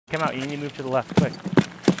Come out, you need to move to the left, quick. I'm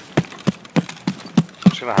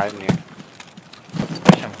just gonna hide in here.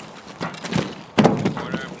 Push him.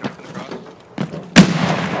 Corner, I'm jumping across.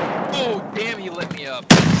 Oh, damn, he lit me up.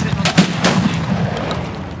 He's sitting on the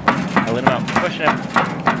I lit him out. Push him.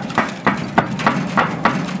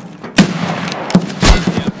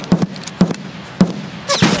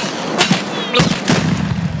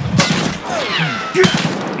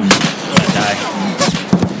 Die.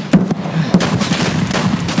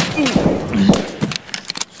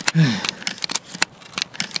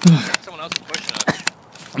 Someone else is pushing us.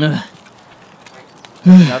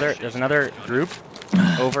 There's another group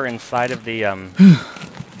over inside of the Yo, I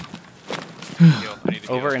need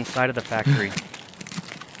to over heal. inside of the factory.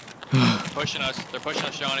 Pushing us. They're pushing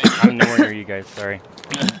us, Shawnee. I'm nowhere near you guys, sorry.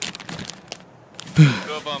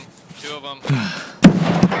 Two of them. Two of them.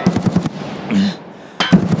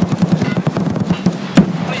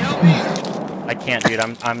 Somebody help me! I can't, dude.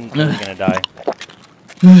 I'm really gonna die.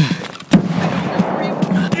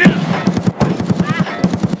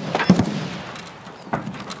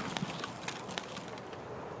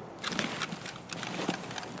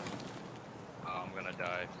 Oh, I'm gonna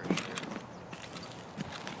die for sure.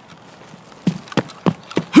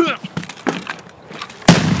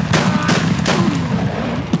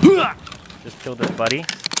 Just killed his buddy.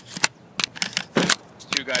 There's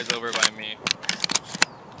two guys over by me.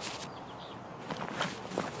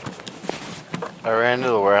 I ran into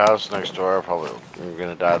the warehouse next door. I'm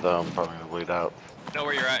gonna die though. I'm probably gonna bleed out. Know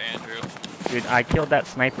where you're at, Andrew. Dude, I killed that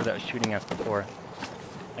sniper that was shooting us before.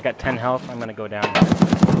 I got 10 health. I'm gonna go down.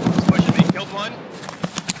 He's pushing me. Killed one.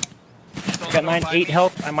 Still I got on 8 me.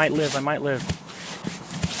 health. I might live. I might live.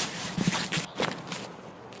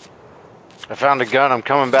 I found a gun. I'm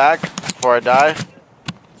coming back before I die.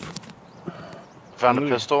 Found a Ooh.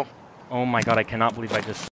 pistol. Oh my god, I cannot believe I just